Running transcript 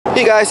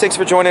Hey guys, thanks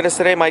for joining us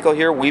today. Michael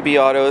here,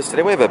 WeBe Autos.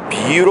 Today we have a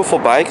beautiful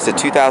bike. It's a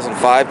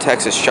 2005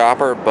 Texas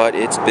Chopper, but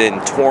it's been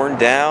torn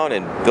down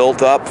and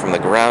built up from the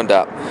ground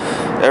up.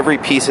 Every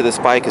piece of this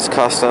bike is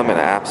custom and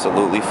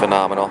absolutely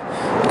phenomenal.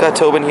 We've got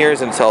Tobin here, who's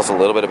going to tell us a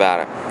little bit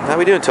about it. How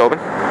we doing, Tobin?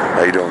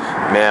 How you doing?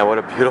 Man, what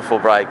a beautiful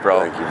bike,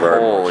 bro. Thank you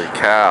very much. Holy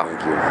cow.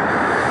 Thank you.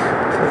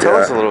 Tell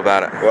us a little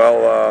about it. Well,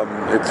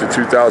 it's a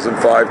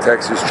 2005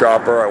 Texas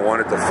Chopper. I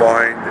wanted to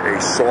find a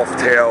soft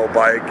tail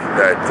bike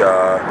that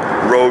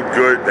rode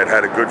good, that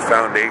had a good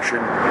foundation,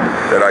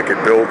 that I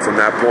could build from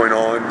that point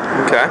on.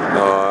 Okay.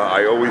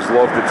 I always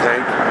loved the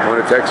tank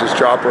on a Texas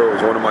Chopper. It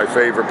was one of my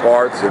favorite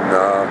parts, and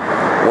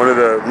one of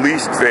the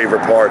least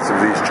favorite parts of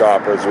these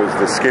choppers was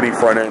the skinny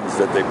front ends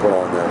that they put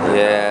on them.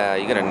 Yeah,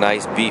 you got a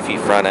nice beefy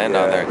front end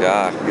on there,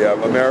 God. Yeah,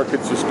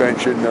 American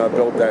Suspension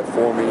built that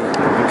for me.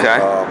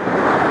 Okay.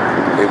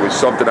 It was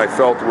something I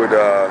felt would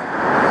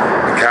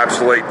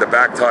encapsulate the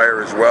back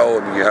tire as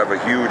well. I mean, you have a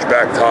huge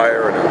back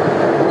tire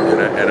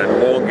and an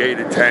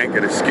elongated tank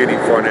and a skinny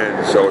front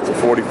end. So it's a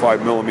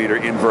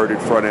 45mm inverted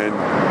front end.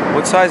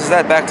 What size is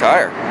that back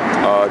tire?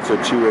 It's a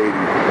 280.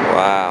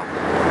 Wow.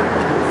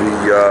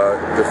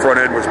 The front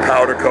end was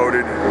powder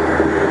coated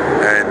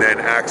and then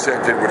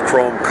accented with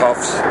chrome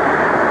cuffs.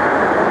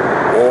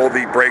 All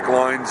the brake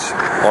lines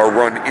are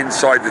run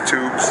inside the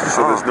tubes,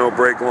 so there's no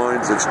brake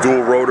lines. It's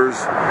dual rotors,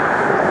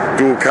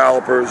 dual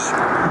calipers,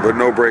 but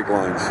no brake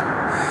lines.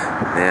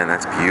 Man,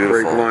 that's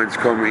beautiful. Brake lines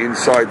come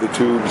inside the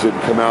tubes and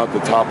come out the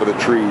top of the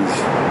trees.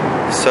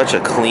 Such a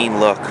clean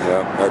look.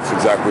 Yeah, that's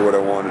exactly what I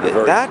wanted. A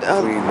very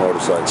clean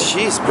motorcycle.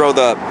 Jeez, bro,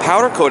 the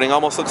powder coating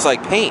almost looks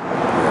like paint.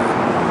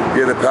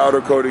 Yeah, the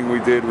powder coating we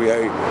did, we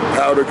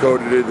powder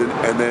coated it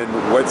and then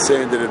wet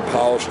sanded and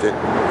polished it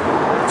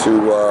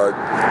to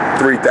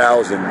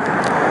 3000. So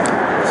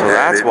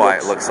that's why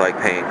it looks like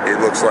paint. It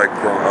looks like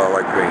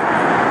paint.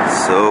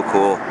 So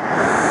cool.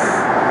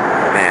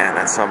 Man,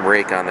 that's some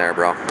rake on there,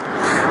 bro.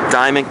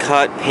 Diamond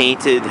cut,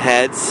 painted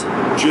heads.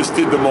 Just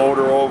did the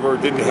motor over,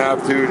 didn't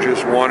have to,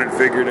 just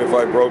figured if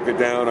I broke it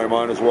down, I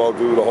might as well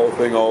do the whole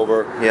thing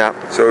over. Yeah.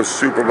 So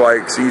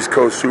Superbikes, East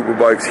Coast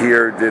Superbikes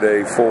here, did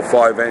a full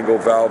 5-angle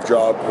valve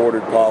job,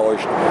 quartered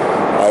polished.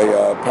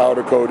 I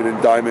powder coated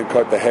and diamond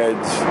cut the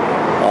heads.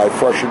 I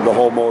freshened the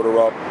whole motor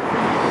up.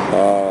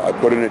 I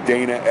put in a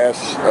Dyna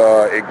S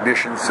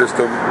ignition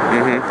system.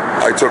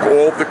 I took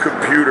all the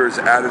computers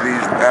out of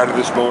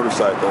this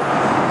motorcycle.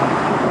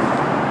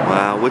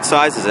 Wow, what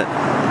size is it?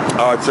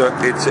 It's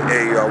a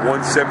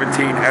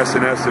 117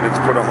 S&S, and it's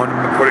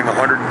putting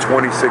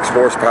 126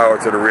 horsepower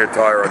to the rear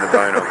tire on the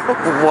dyno.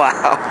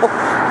 Wow.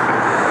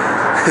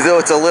 So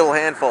it's a little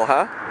handful,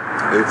 huh?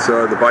 It's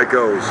the bike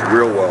goes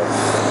real well.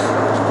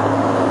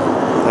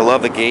 I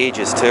love the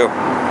gauges too.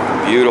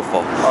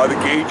 Beautiful. The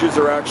gauges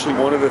are actually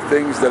one of the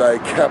things that I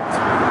kept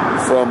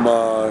from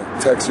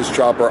Texas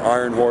Chopper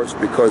Iron Horse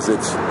because it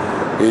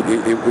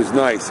was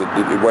nice. It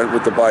went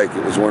with the bike.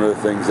 It was one of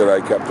the things that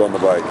I kept on the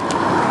bike.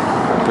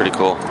 Pretty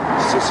cool.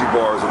 Sissy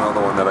bar is another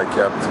one that I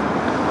kept.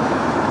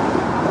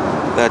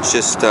 That's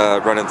just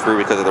running through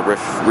because of the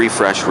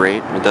refresh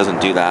rate. It doesn't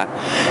do that.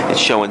 It's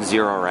showing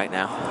 0 right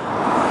now.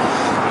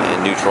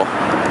 And neutral.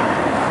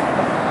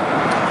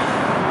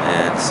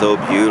 And so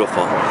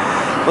beautiful.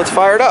 Let's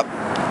fire it up.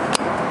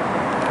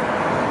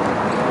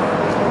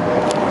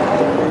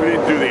 We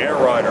didn't do the air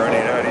ride or any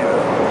of that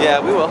either. Yeah,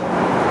 we will.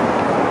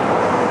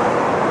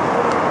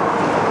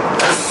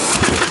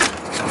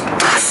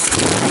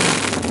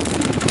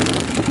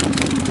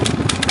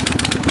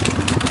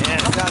 Man,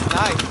 it sounds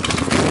nice.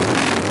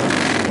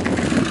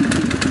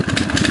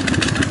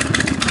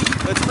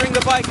 Let's bring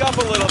the bike up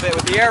a little bit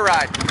with the air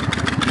ride.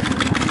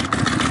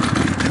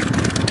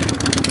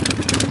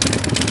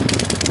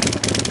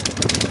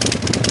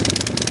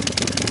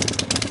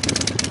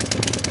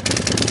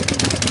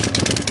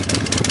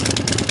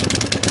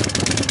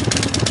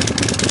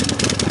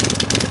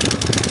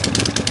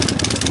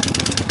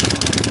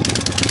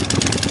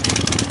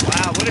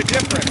 What a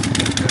difference.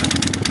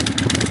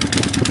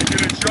 You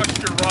can adjust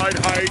your ride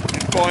height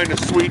and find a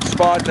sweet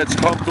spot that's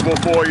comfortable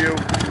for you.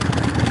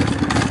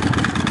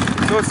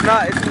 So it's a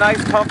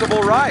nice,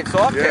 comfortable ride,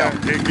 soft tail. Yeah,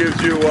 it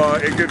gives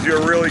you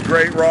a really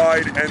great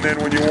ride, and then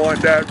when you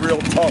want that real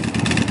tough,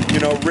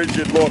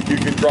 rigid look, you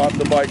can drop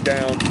the bike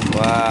down.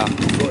 Wow.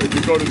 So if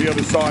you go to the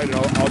other side, and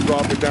I'll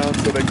drop it down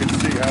so they can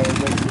see how it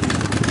looks.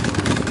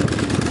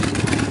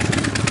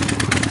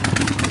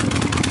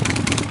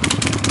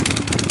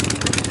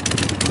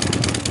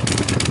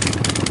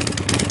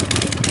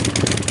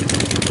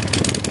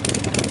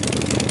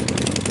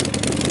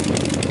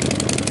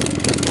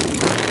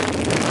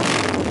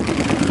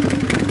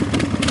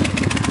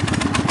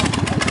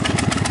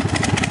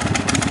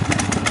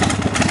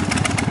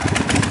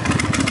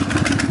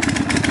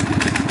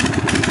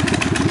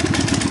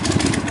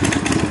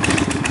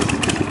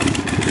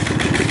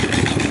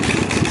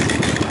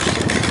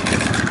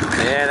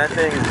 Man, that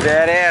thing's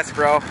badass,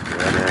 bro.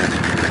 Yeah,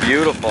 man.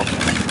 Beautiful.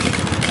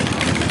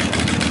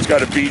 It's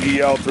got a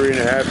BDL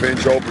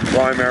 3.5-inch open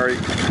primary.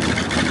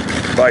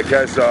 Bike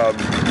has a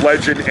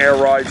Legend air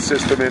ride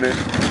system in it.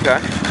 Okay.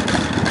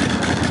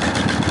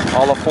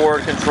 All the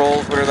forward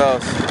controls, what are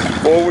those?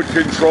 Forward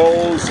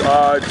controls,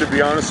 to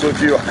be honest with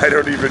you, I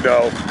don't even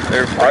know.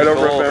 They're I don't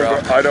cool,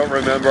 remember. bro. I don't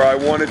remember. I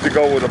wanted to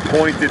go with a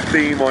pointed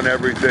theme on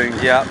everything.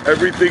 Yeah.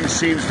 Everything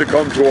seems to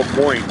come to a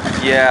point.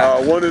 Yeah.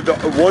 One of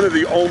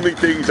the only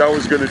things I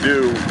was going to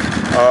do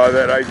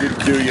that I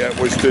didn't do yet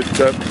was to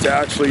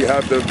actually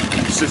have the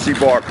sissy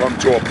bar come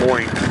to a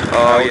point. Oh,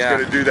 I was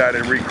going to do that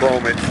and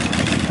rechrome it.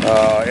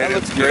 That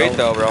looks great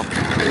though, bro.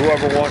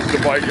 Whoever wants the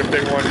bike, if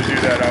they wanted to do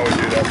that, I would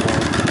do that for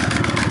them.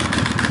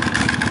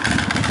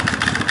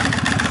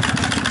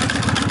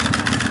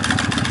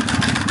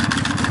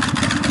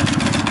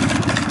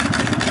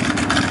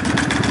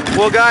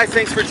 Well, guys,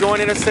 thanks for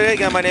joining us today.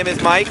 Again, my name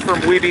is Mike from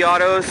WeBe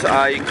Autos.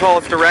 You can call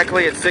us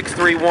directly at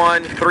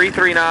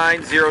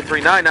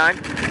 631-339-0399.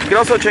 You can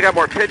also check out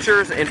more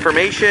pictures,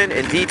 information,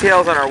 and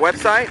details on our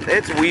website.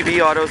 It's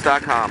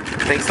webeautos.com.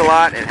 Thanks a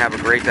lot, and have a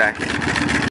great day.